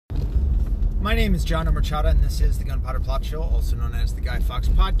My name is John Omerchada, and this is the Gunpowder Plot Show, also known as the Guy Fawkes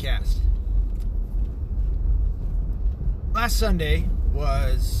Podcast. Last Sunday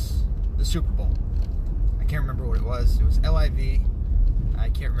was the Super Bowl. I can't remember what it was. It was LIV. I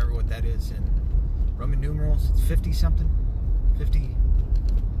can't remember what that is in Roman numerals. It's 50-something.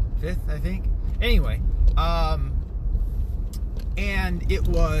 55th, I think. Anyway, and it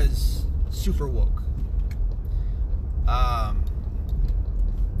was super woke.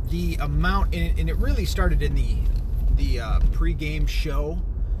 The amount, and it really started in the pre-game show,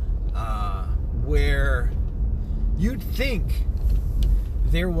 where you'd think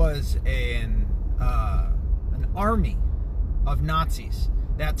there was an army of Nazis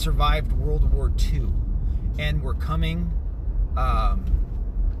that survived World War II and were coming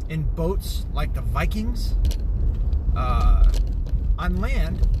in boats like the Vikings on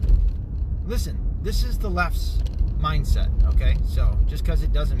land. Listen, this is the left's mindset, okay? So just because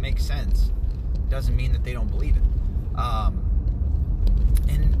it doesn't make sense doesn't mean that they don't believe it.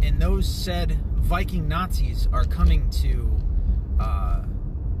 And those said Viking Nazis are coming to I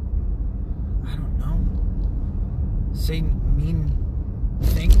don't know, say mean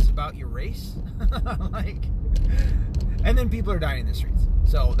things about your race. Like, and then people are dying in the streets.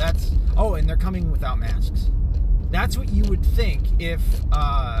 So that's, oh, and they're coming without masks. That's what you would think if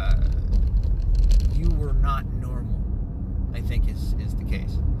you were not normal, I think is the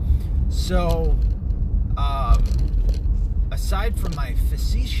case. So, aside from my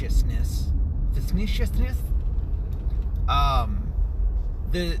facetiousness,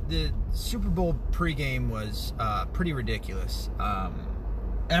 the Super Bowl pregame was pretty ridiculous.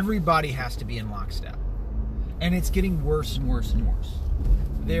 Everybody has to be in lockstep, and it's getting worse and worse and worse.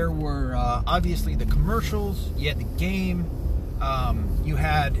 There were obviously the commercials, you had the game, you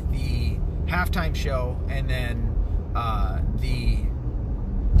had the halftime show, and then the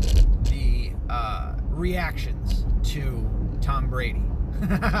reactions to Tom Brady,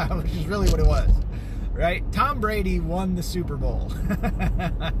 which is really what it was, right? Tom Brady won the Super Bowl.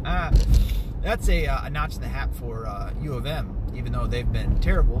 That's a notch in the hat for U of M, even though they've been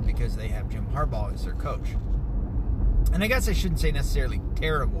terrible because they have Jim Harbaugh as their coach. And I guess I shouldn't say necessarily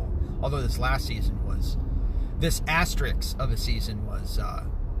terrible, although this asterisk of a season was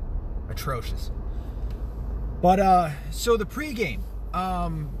atrocious. But, so the pregame,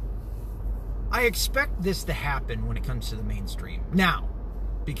 I expect this to happen when it comes to the mainstream. Now,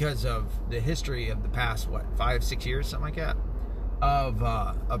 because of the history of the past, 5-6 years, something like that, of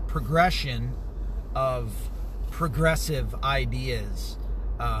a progression of progressive ideas,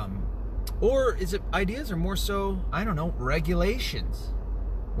 or is it ideas, or more so, I don't know, regulations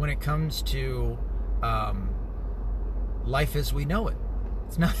when it comes to life as we know it.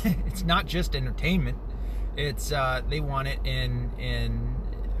 It's not just entertainment. It's they want it in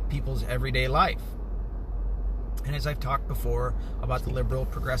people's everyday life. And as I've talked before about the liberal,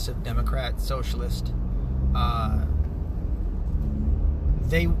 progressive, Democrat, socialist,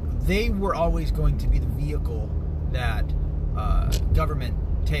 they were always going to be the vehicle that government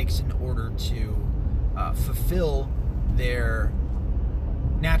takes in order to fulfill their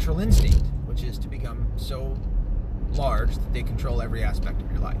natural instinct, which is to become so large that they control every aspect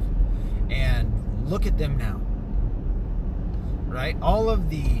of your life. And look at them now, right? All of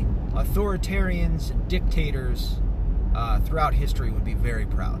the authoritarians and dictators throughout history would be very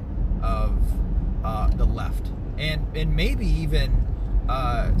proud of the left, and maybe even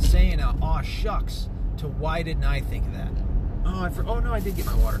saying aw shucks to why didn't I think of that. Oh no, I did get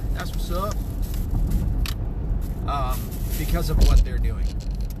my water. That's what's up. Because of what they're doing.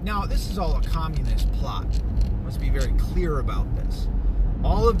 Now, this is all a communist plot. Let's be very clear about this.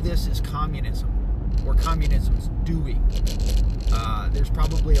 All of this is communism, or communism's doing. There's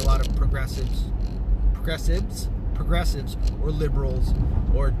probably a lot of progressives, or liberals,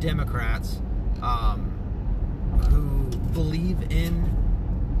 or Democrats who believe in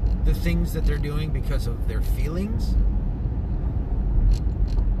the things that they're doing because of their feelings.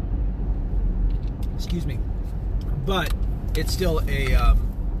 Excuse me. But it's still a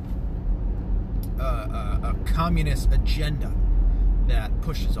communist agenda that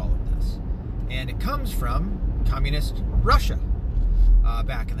pushes all of this. And it comes from communist Russia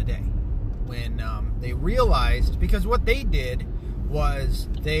back in the day, when they realized, because what they did was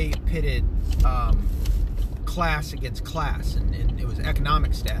they pitted class against class, and it was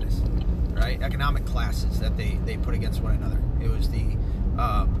economic status, right? Economic classes that they put against one another. It was the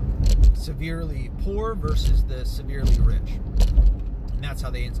severely poor versus the severely rich. And that's how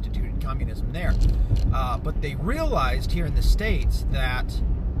they instituted communism there. But they realized here in the States that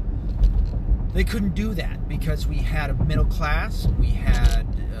they couldn't do that because we had a middle class, we had,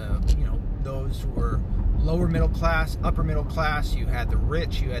 lower middle class, upper middle class, you had the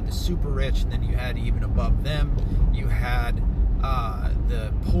rich, you had the super rich, and then you had even above them, you had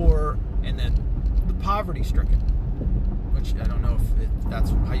the poor, and then the poverty stricken, which I don't know if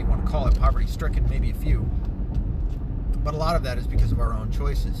that's how you want to call it, poverty stricken, maybe a few. But a lot of that is because of our own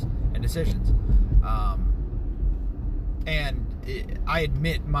choices and decisions. I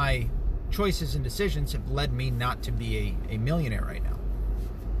admit my choices and decisions have led me not to be a millionaire right now.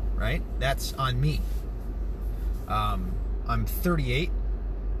 Right? That's on me. I'm 38.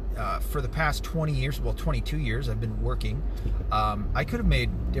 For the past 20 years, well, 22 years, I've been working. I could have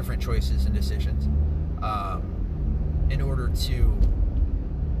made different choices and decisions in order to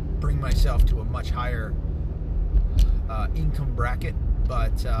bring myself to a much higher income bracket,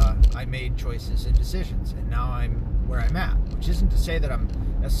 but I made choices and decisions, and now I'm where I'm at, which isn't to say that I'm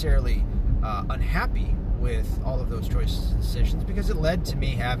necessarily unhappy with all of those choices and decisions, because it led to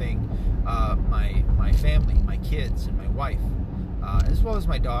me having my family, my kids, and my wife, as well as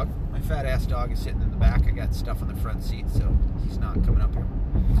my dog. My fat ass dog is sitting in the back. I got stuff on the front seat, so he's not coming up here.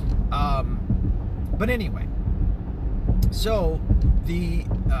 But anyway, so the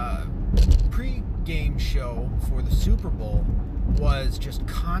pre-game show for the Super Bowl was just a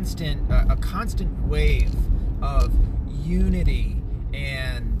constant wave of unity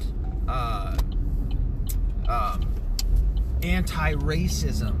and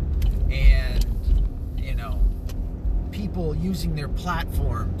anti-racism, and people using their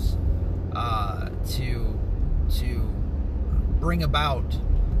platforms to bring about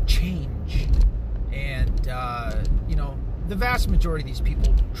change. And the vast majority of these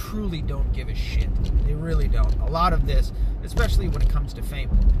people truly don't give a shit. They really don't. A lot of this, especially when it comes to fame,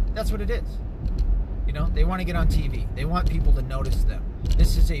 that's what it is. They want to get on TV. They want people to notice them.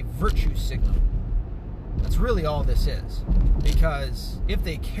 This is a virtue signal. That's really all this is. Because if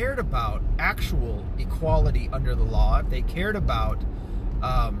they cared about actual equality under the law, if they cared about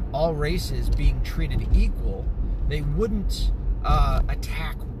all races being treated equal, they wouldn't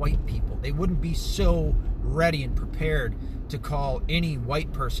attack white people. They wouldn't be so ready and prepared to call any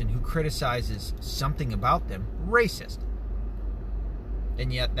white person who criticizes something about them racist.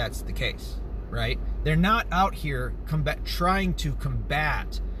 And yet that's the case, right? They're not out here trying to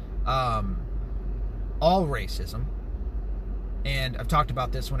combat all racism. And I've talked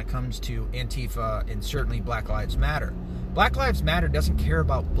about this when it comes to Antifa and certainly Black Lives Matter. Black Lives Matter doesn't care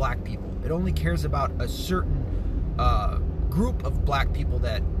about black people. It only cares about a certain group of black people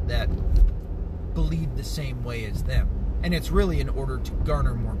that believe the same way as them. And it's really in order to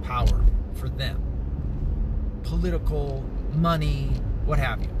garner more power for them. Political, money, what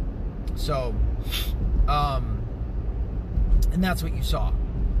have you. So, and that's what you saw.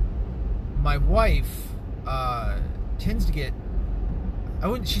 My wife tends to get,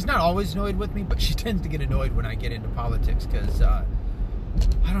 she's not always annoyed with me, but she tends to get annoyed when I get into politics, because I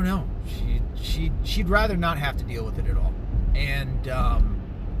don't know, she'd rather not have to deal with it at all. And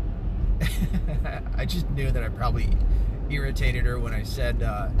I just knew that I probably irritated her when I said,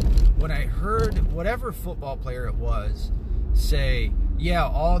 when I heard whatever football player it was say, yeah,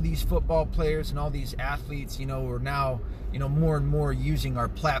 all these football players and all these athletes, are now, more and more using our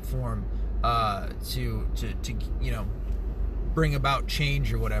platform to bring about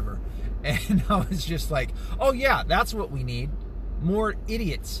change or whatever. And I was just like, oh yeah, that's what we need. More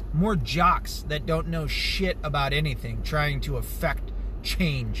idiots, more jocks that don't know shit about anything trying to affect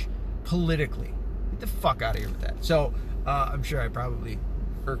change politically. Get the fuck out of here with that. So I'm sure I probably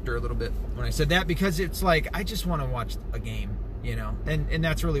irked her a little bit when I said that, because it's like, I just want to watch a game, and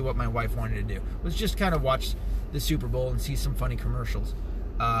that's really what my wife wanted to do, was just kind of watch the Super Bowl and see some funny commercials.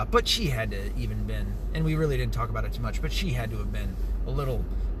 But she had to even been, and we really didn't talk about it too much, but she had to have been a little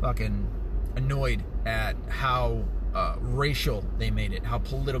fucking annoyed at how racial they made it, how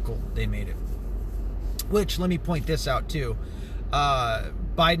political they made it. Which, let me point this out too.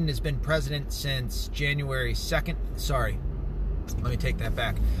 Biden has been president since January 2nd. Sorry, let me take that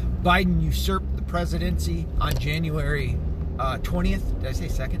back. Biden usurped the presidency on January 20th. Did I say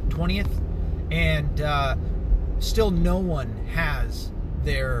 2nd? 20th. And still no one has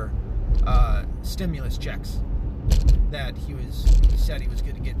their stimulus checks that he said he was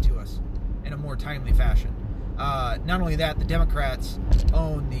going to get to us in a more timely fashion. Not only that, the Democrats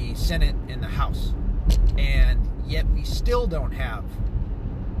own the Senate and the House, and yet we still don't have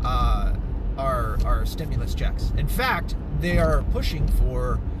our stimulus checks. In fact, they are pushing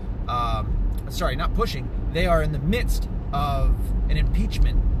for, sorry, not pushing, they are in the midst of an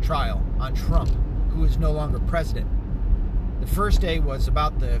impeachment trial on Trump, who is no longer president. The first day was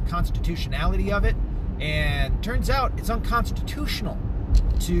about the constitutionality of it, and turns out it's unconstitutional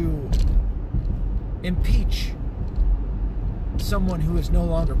to impeach someone who is no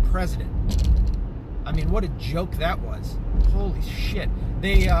longer president. I mean, what a joke that was. Holy shit.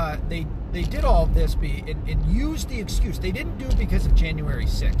 They did all of this and used the excuse. They didn't do it because of January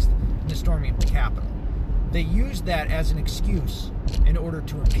 6th, the storming of the Capitol. They used that as an excuse in order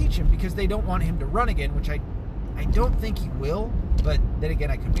to impeach him because they don't want him to run again, which I don't think he will, but then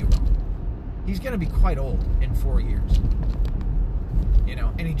again, I could be wrong. He's going to be quite old in 4 years. You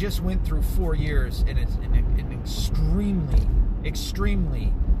know, and he just went through 4 years in an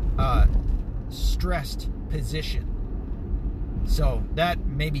extremely stressed position. So that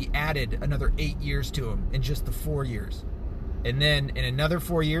maybe added another 8 years to him in just the 4 years. And then in another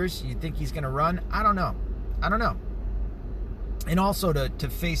 4 years, you think he's going to run? I don't know. And also to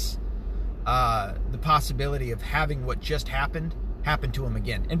face the possibility of having what just happened happen to him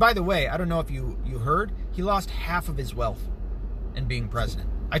again. And by the way, I don't know if you heard, he lost half of his wealth in being president.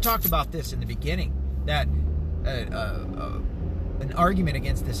 I talked about this in the beginning, that an argument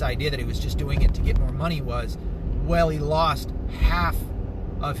against this idea that he was just doing it to get more money was, well, he lost half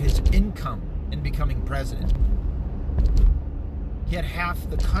of his income in becoming president. He had half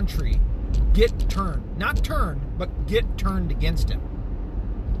the country get turned against him.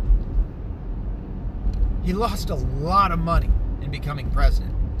 He lost a lot of money in becoming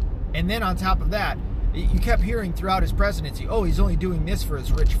president. And then on top of that, you kept hearing throughout his presidency, oh, he's only doing this for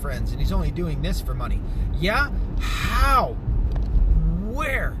his rich friends, and he's only doing this for money. Yeah? How?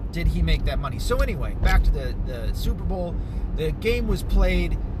 Where did he make that money? So anyway, back to the Super Bowl. The game was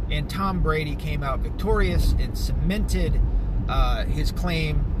played, and Tom Brady came out victorious and cemented his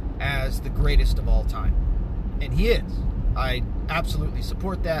claim as the greatest of all time. And he is. I absolutely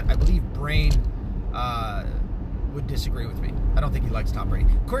support that. I believe Brain would disagree with me. I don't think he likes Tom Brady.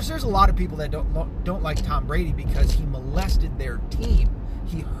 Of course, there's a lot of people that don't like Tom Brady because he molested their team.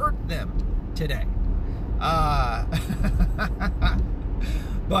 He hurt them today.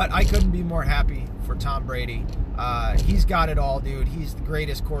 But I couldn't be more happy for Tom Brady. He's got it all, dude. He's the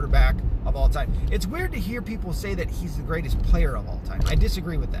greatest quarterback of all time. It's weird to hear people say that he's the greatest player of all time. I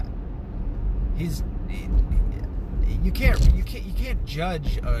disagree with that. You can't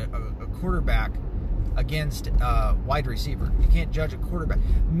judge a quarterback against a wide receiver. You can't judge a quarterback.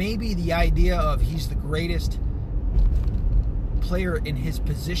 Maybe the idea of he's the greatest player in his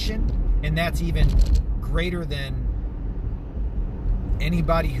position, and that's even greater than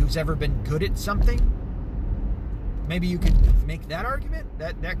anybody who's ever been good at something. Maybe you could make that argument,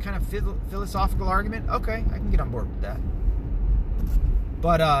 that kind of philosophical argument. Okay, I can get on board with that.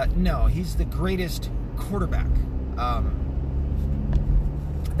 But no, he's the greatest quarterback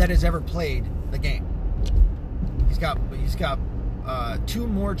that has ever played the game. He's got 2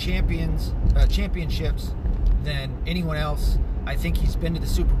 more championships than anyone else. I think he's been to the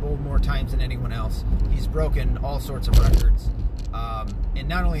Super Bowl more times than anyone else. He's broken all sorts of records. And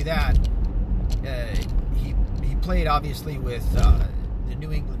not only that, he played obviously with the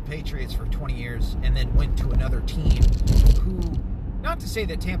New England Patriots for 20 years and then went to another team who, not to say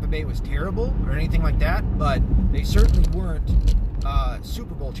that Tampa Bay was terrible or anything like that, but they certainly weren't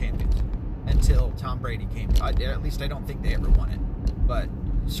Super Bowl champions until Tom Brady came. At least I don't think they ever won it, but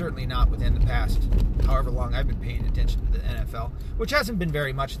certainly not within the past however long I've been paying attention to the NFL, which hasn't been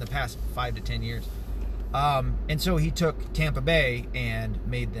very much in the past 5 to 10 years. And so he took Tampa Bay and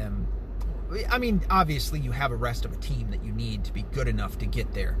made them, I mean, obviously you have a rest of a team that you need to be good enough to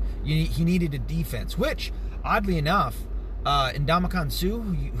get there. He needed a defense, which, oddly enough, Ndamukong Suh,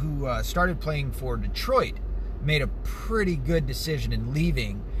 who started playing for Detroit, made a pretty good decision in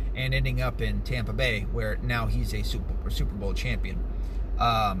leaving and ending up in Tampa Bay, where now he's a Super Bowl champion.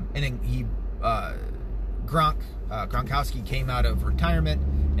 And then Gronkowski came out of retirement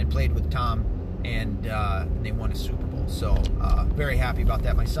and played with Tom, and they won a Super Bowl. So very happy about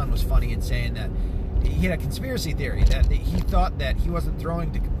that. My son was funny in saying that he had a conspiracy theory that he thought that he wasn't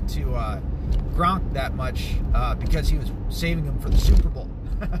throwing to Gronk that much because he was saving him for the Super Bowl.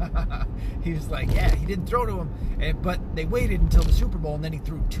 He was like, yeah, he didn't throw to him, but they waited until the Super Bowl, and then he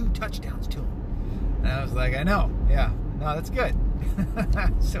threw 2 touchdowns to him. And I was like, I know, yeah, no, that's good.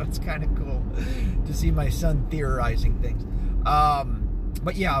 So it's kind of cool to see my son theorizing things.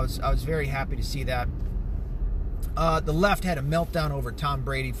 But yeah, I was very happy to see that. The left had a meltdown over Tom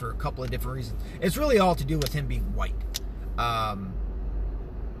Brady for a couple of different reasons. It's really all to do with him being white.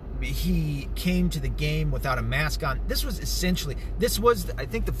 He came to the game without a mask on. This was, I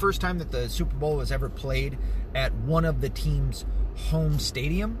think, the first time that the Super Bowl was ever played at one of the team's home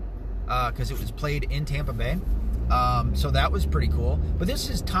stadium, because it was played in Tampa Bay. So that was pretty cool. But this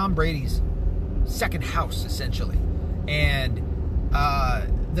is Tom Brady's second house, essentially. And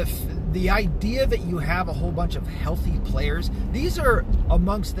the idea that you have a whole bunch of healthy players, these are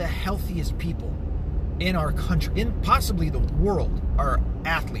amongst the healthiest people in our country, in possibly the world, are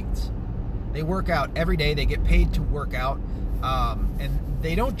athletes. They work out every day. They get paid to work out. And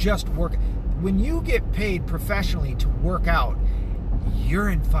they don't just work. When you get paid professionally to work out, you're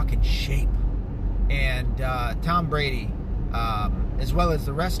in fucking shape. And Tom Brady, as well as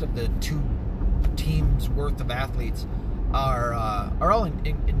the rest of the 2 teams worth of athletes, are all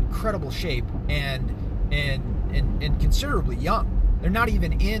in incredible shape and considerably young. They're not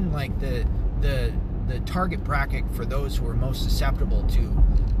even in like the target bracket for those who are most susceptible to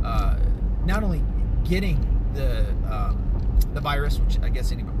not only getting the virus, which I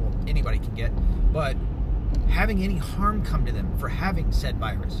guess anybody can get, but having any harm come to them for having said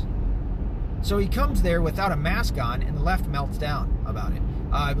virus. So he comes there without a mask on, and the left melts down about it.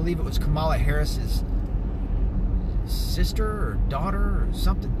 I believe it was Kamala Harris's sister or daughter or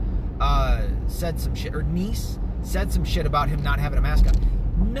something said some shit, or niece said some shit about him not having a mask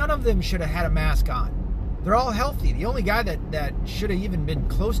on. None of them should have had a mask on. They're all healthy. The only guy that should have even been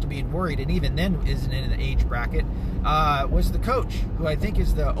close to being worried, and even then isn't in an age bracket, was the coach, who I think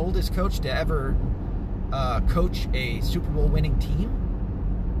is the oldest coach to ever coach a Super Bowl winning team,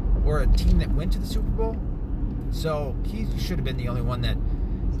 or a team that went to the Super Bowl. So he should have been the only one that,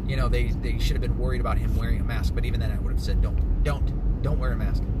 they should have been worried about him wearing a mask. But even then I would have said, don't wear a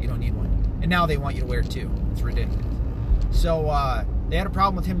mask. You don't need one. And now they want you to wear 2. It's ridiculous. So they had a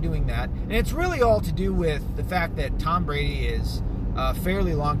problem with him doing that. And it's really all to do with the fact that Tom Brady is a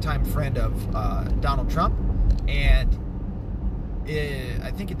fairly longtime friend of Donald Trump. And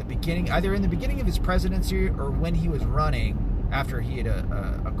I think at the beginning, either in the beginning of his presidency or when he was running, after he had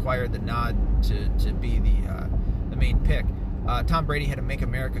acquired the nod to be the main pick, Tom Brady had a Make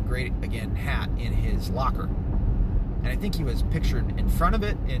America Great Again hat in his locker. And I think he was pictured in front of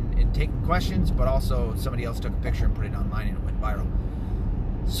it in taking questions, but also somebody else took a picture and put it online, and it went viral.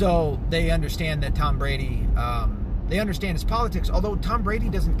 So they understand that Tom Brady, they understand his politics, although Tom Brady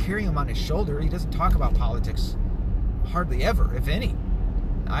doesn't carry him on his shoulder. He doesn't talk about politics hardly ever, if any.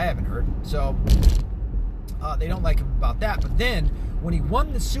 I haven't heard. So they don't like him about that. But then when he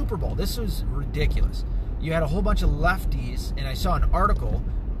won the Super Bowl, this was ridiculous. You had a whole bunch of lefties, and I saw an article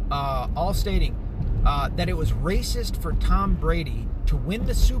all stating that it was racist for Tom Brady to win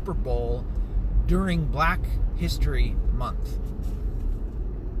the Super Bowl during Black History Month.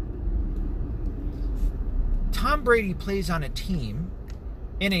 Tom Brady plays on a team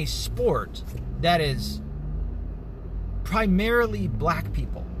in a sport that is primarily black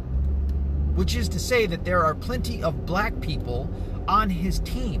people, which is to say that there are plenty of black people on his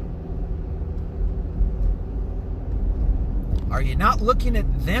team. Are you not looking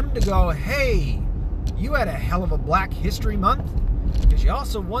at them to go, hey, you had a hell of a Black History Month because you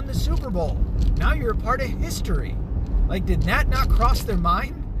also won the Super Bowl. Now you're a part of history. Like, did that not cross their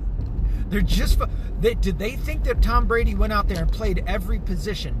mind? They're just... Did they think that Tom Brady went out there and played every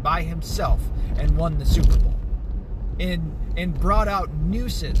position by himself and won the Super Bowl? And brought out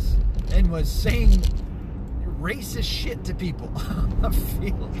nooses and was saying racist shit to people on the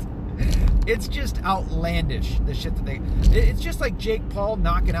field. It's just outlandish, the shit that they... It's just like Jake Paul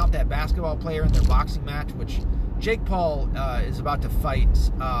knocking out that basketball player in their boxing match, which Jake Paul is about to fight...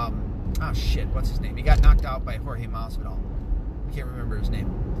 oh, shit, what's his name? He got knocked out by Jorge Masvidal. I can't remember his name.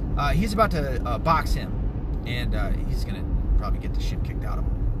 He's about to box him, and he's going to probably get the shit kicked out of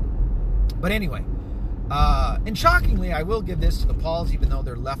him. But anyway, and shockingly, I will give this to the Pauls, even though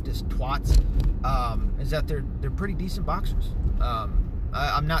they're leftist twats, is that they're pretty decent boxers.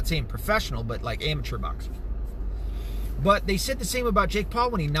 I'm not saying professional, but like amateur boxers. But they said the same about Jake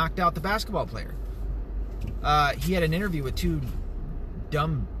Paul when he knocked out the basketball player. He had an interview with 2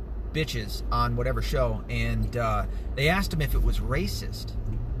 dumb bitches on whatever show, and they asked him if it was racist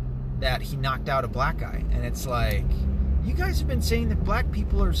that he knocked out a black guy. And it's like, you guys have been saying that black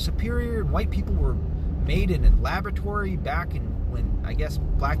people are superior and white people were made in a laboratory back in when I guess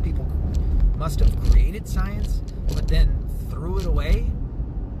black people must have created science but then threw it away.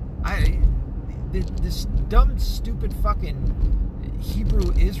 This dumb, stupid fucking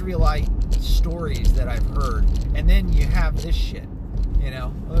Hebrew Israelite stories that I've heard, and then you have this shit.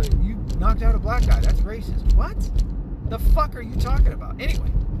 You knocked out a black guy. That's racist. What? The fuck are you talking about?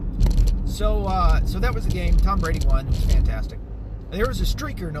 Anyway, so that was the game. Tom Brady won. It was fantastic. There was a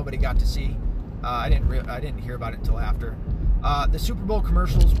streaker nobody got to see. I didn't hear about it until after. The Super Bowl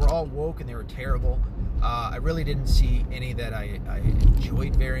commercials were all woke and they were terrible. I really didn't see any that I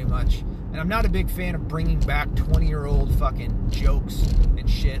enjoyed very much. And I'm not a big fan of bringing back 20-year-old fucking jokes and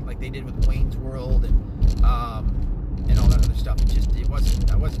shit like they did with Wayne's World and and all that other stuff.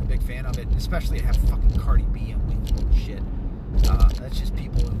 I wasn't a big fan of it, especially to have fucking Cardi B and Wayne's World shit. That's just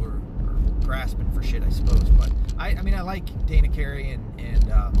people who are grasping for shit, I suppose. But I mean, I like Dana Carey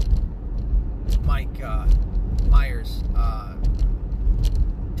and Mike Myers.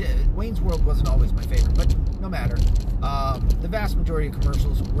 Wayne's World wasn't always my favorite, but no matter. The vast majority of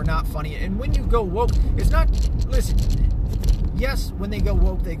commercials were not funny. And when you go woke, it's not... Listen, yes, when they go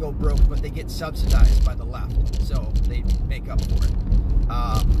woke, they go broke, but they get subsidized by the left, so they make up for it.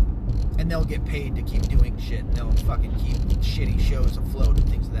 And they'll get paid to keep doing shit, and they'll fucking keep shitty shows afloat and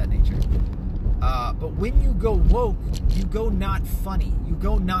things of that nature. But when you go woke, you go not funny. You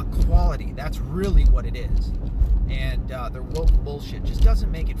go not quality. That's really what it is. And their woke bullshit just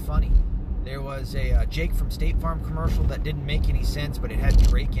doesn't make it funny. There was a Jake from State Farm commercial that didn't make any sense, but it had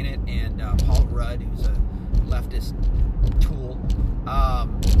Drake in it and Paul Rudd, who's a leftist tool.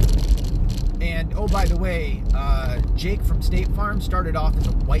 And, oh, by the way, Jake from State Farm started off as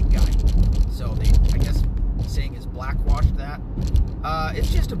a white guy. So they, I guess, saying is blackwashed that.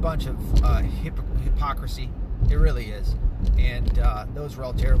 It's just a bunch of hypocrisy. It really is. And those were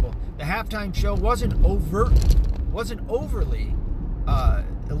all terrible. The halftime show wasn't overly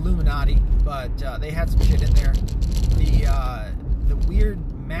Illuminati, but they had some shit in there. The weird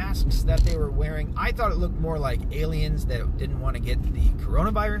masks that they were wearing, I thought it looked more like aliens that didn't want to get the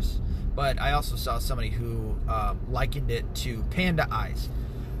coronavirus, but I also saw somebody who likened it to panda eyes.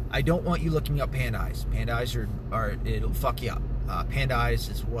 I don't want you looking up panda eyes. Panda eyes are it'll fuck you up. Panda eyes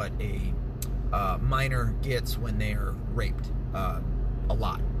is what a minor gets when they are raped a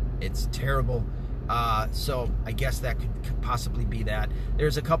lot. It's terrible. So I guess that could possibly be that.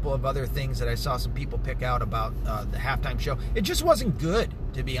 There's a couple of other things that I saw some people pick out about the halftime show. It just wasn't good,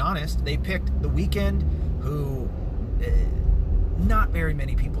 to be honest. They picked The Weeknd, who not very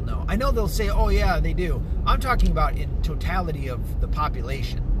many people know. I know they'll say, oh yeah, they do. I'm talking about in totality of the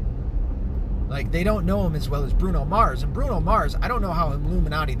population. Like, they don't know him as well as Bruno Mars. And Bruno Mars, I don't know how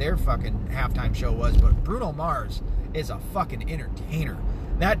Illuminati their fucking halftime show was, but Bruno Mars is a fucking entertainer.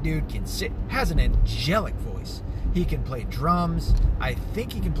 That dude can has an angelic voice. He can play drums. I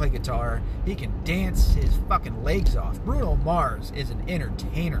think he can play guitar. He can dance his fucking legs off. Bruno Mars is an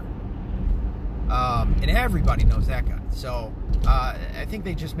entertainer. And everybody knows that guy. So, I think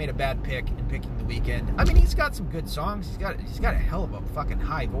they just made a bad pick in picking The Weeknd. I mean, he's got some good songs. He's got a hell of a fucking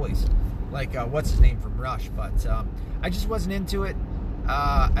high voice. Like, what's his name from Rush. But, I just wasn't into it.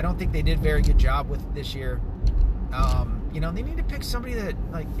 I don't think they did a very good job with it this year. You know, they need to pick somebody that,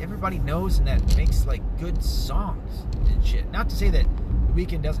 like, everybody knows and that makes, like, good songs and shit. Not to say that The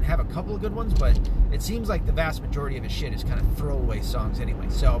Weeknd doesn't have a couple of good ones, but it seems like the vast majority of his shit is kind of throwaway songs anyway.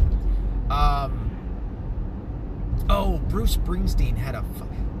 So, oh, Bruce Springsteen had a...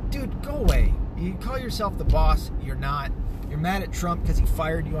 Dude, go away. You call yourself the boss, you're not. You're mad at Trump because he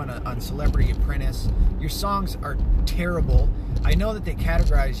fired you on Celebrity Apprentice. Your songs are terrible. I know that they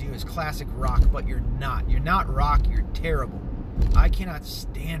categorize you as classic rock, but you're not. You're not rock, you're terrible. I cannot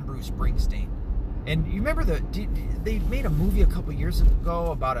stand Bruce Springsteen. And you remember they made a movie a couple years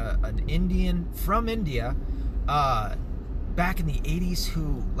ago about an Indian from India back in the 80s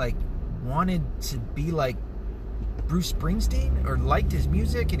who, like, wanted to be like Bruce Springsteen or liked his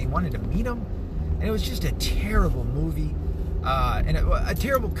music and he wanted to meet him. And it was just a terrible movie. And a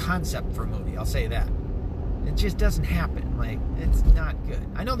terrible concept for a movie, I'll say that. It just doesn't happen. Like, it's not good.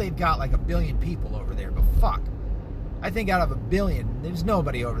 I know they've got like 1 billion people over there, but fuck. I think out of 1 billion, there's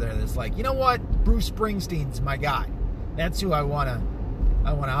nobody over there that's like, you know what? Bruce Springsteen's my guy. That's who I wanna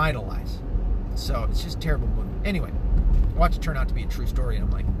idolize. So it's just a terrible movie. Anyway, watch it turn out to be a true story, and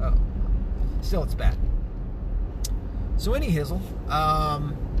I'm like, oh. Still, it's bad. So any hizzle,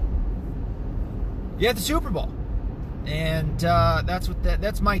 yeah, the Super Bowl. And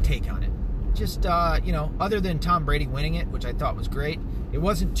that's my take on it. Just, you know, other than Tom Brady winning it, which I thought was great, it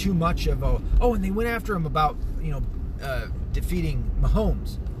wasn't too much of a... Oh, and they went after him about, you know, defeating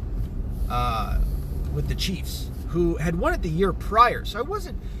Mahomes with the Chiefs, who had won it the year prior. So I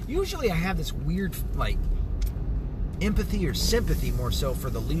wasn't... Usually I have this weird, like, empathy or sympathy more so for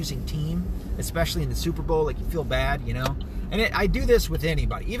the losing team, especially in the Super Bowl. Like, you feel bad, you know? And I do this with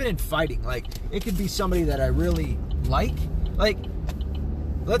anybody, even in fighting. Like, it could be somebody that I really like. Like,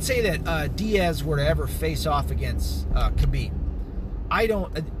 let's say that Diaz were to ever face off against Khabib.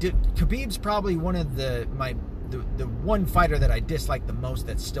 Khabib's probably one of the one fighter that I dislike the most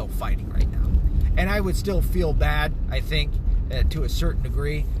that's still fighting right now. And I would still feel bad, I think, to a certain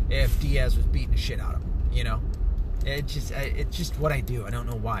degree, if Diaz was beating the shit out of him, you know? It's just what I do. I don't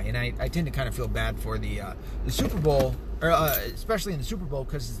know why. And I tend to kind of feel bad for the Super Bowl or especially in the Super Bowl,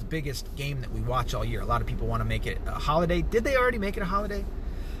 because it's the biggest game that we watch all year. A lot of people want to make it a holiday. Did they already make it a holiday?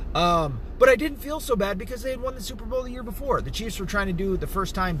 But I didn't feel so bad because they had won the Super Bowl the year before. The Chiefs were trying to do the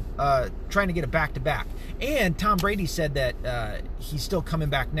first time, trying to get a back-to-back. And Tom Brady said that he's still coming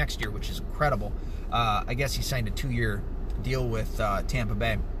back next year, which is incredible. I guess he signed a 2-year deal with Tampa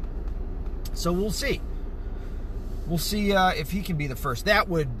Bay. So we'll see. We'll see if he can be the first. That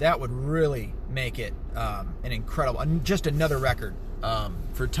would really make it an incredible, just another record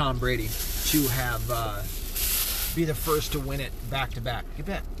for Tom Brady to have be the first to win it back to back. Get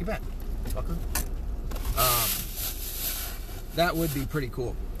back, fucker. That would be pretty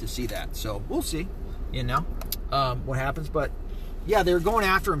cool to see that. So we'll see, what happens. But yeah, they were going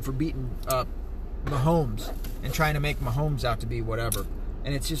after him for beating Mahomes and trying to make Mahomes out to be whatever.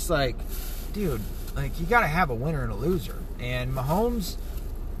 And it's just like, dude, like, you got to have a winner and a loser. And Mahomes,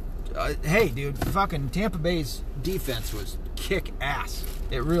 hey, dude, fucking Tampa Bay's defense was kick ass.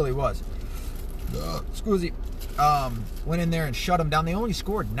 It really was. Excuse me. Went in there and shut them down. They only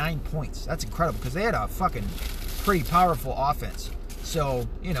scored 9 points. That's incredible because they had a fucking pretty powerful offense. So,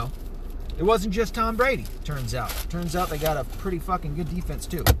 it wasn't just Tom Brady, turns out. Turns out they got a pretty fucking good defense,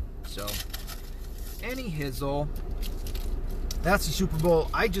 too. So, any hizzle. That's the Super Bowl.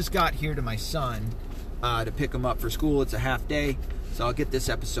 I just got here to my son to pick him up for school. It's a half day, so I'll get this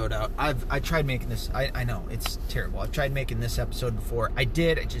episode out. I tried making this. I know, it's terrible. I've tried making this episode before. I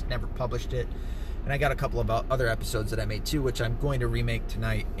just never published it. And I got a couple of other episodes that I made too, which I'm going to remake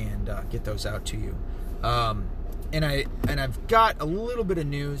tonight and get those out to you. And I've got a little bit of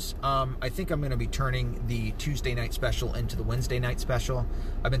news. I think I'm going to be turning the Tuesday night special into the Wednesday night special.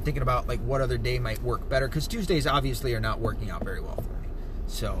 I've been thinking about like what other day might work better, because Tuesdays obviously are not working out very well for me.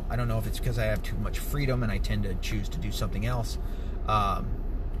 So I don't know if it's because I have too much freedom and I tend to choose to do something else,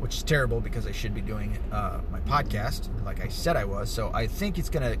 which is terrible because I should be doing my podcast like I said I was. So I think it's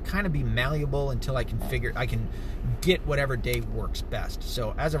going to kind of be malleable until I can get whatever day works best.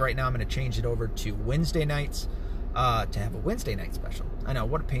 So as of right now, I'm going to change it over to Wednesday nights. To have a Wednesday night special. I know,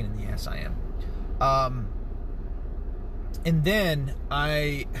 what a pain in the ass I am. And then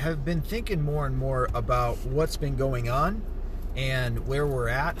I have been thinking more and more about what's been going on and where we're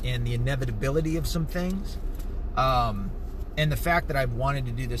at and the inevitability of some things. And the fact that I've wanted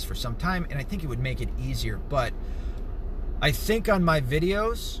to do this for some time, and I think it would make it easier. But I think on my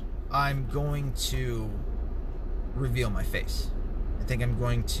videos, I'm going to reveal my face. I think I'm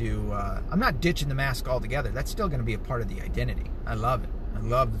going to, I'm not ditching the mask altogether. That's still going to be a part of the identity. I love it. I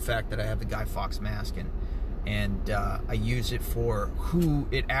love the fact that I have the Guy Fawkes mask, and I use it for who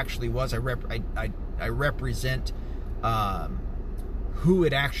it actually was. I represent who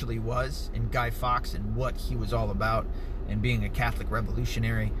it actually was in Guy Fawkes and what he was all about, and being a Catholic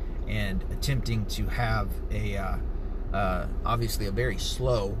revolutionary and attempting to have a, obviously a very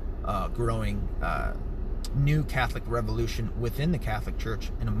slow growing new Catholic revolution within the Catholic Church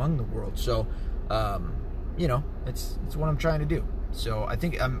and among the world. So, it's what I'm trying to do. So I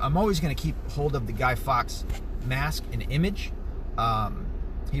think I'm always going to keep hold of the Guy Fawkes mask and image.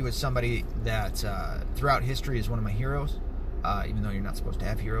 He was somebody that throughout history is one of my heroes, even though you're not supposed to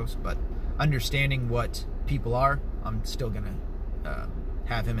have heroes. But understanding what people are, I'm still going to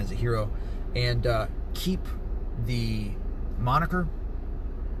have him as a hero and keep the moniker.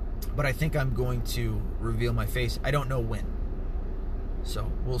 But I think I'm going to reveal my face. I don't know when.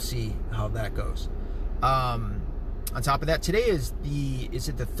 So we'll see how that goes. On top of that, today is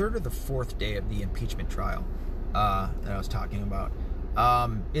it the third or the fourth day of the impeachment trial that I was talking about.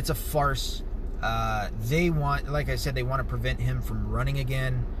 It's a farce. They want, like I said, they want to prevent him from running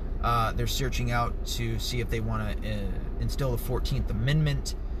again. They're searching out to see if they want to instill the 14th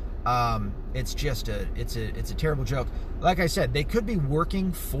Amendment. It's just it's a terrible joke. Like I said, they could be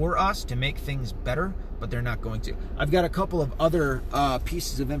working for us to make things better, but they're not going to. I've got a couple of other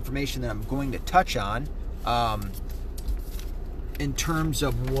pieces of information that I'm going to touch on in terms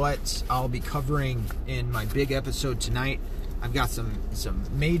of what I'll be covering in my big episode tonight. I've got some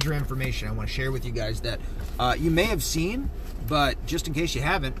major information I want to share with you guys that you may have seen, but just in case you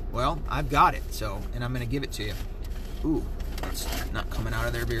haven't, well, I've got it. So, and I'm going to give it to you. Ooh. It's not coming out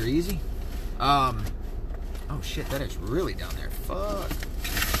of there very easy. Oh shit, that is really down there. Fuck.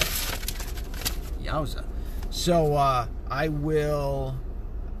 Yowza. So I will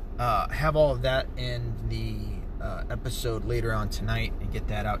have all of that in the episode later on tonight and get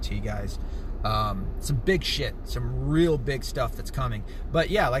that out to you guys. Some big shit, some real big stuff that's coming.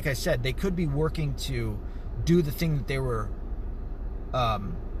 But yeah, like I said, they could be working to do the thing that they were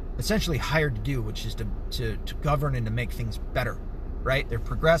essentially hired to do, which is to govern and to make things better, right? They're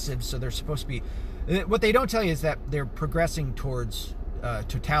progressive, so they're supposed to be What they don't tell you is that they're progressing towards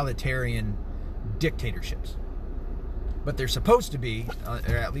totalitarian dictatorships. But they're supposed to be,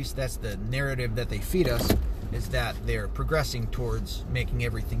 or at least that's the narrative that they feed us, is that they're progressing towards making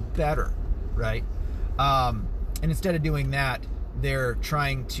everything better, right? And instead of doing that, they're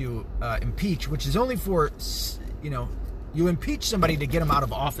trying to impeach, which is only for, you impeach somebody to get them out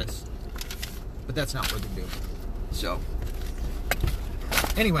of office. But that's not what they're doing. So,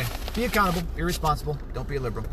 anyway, be accountable, be responsible, don't be a liberal.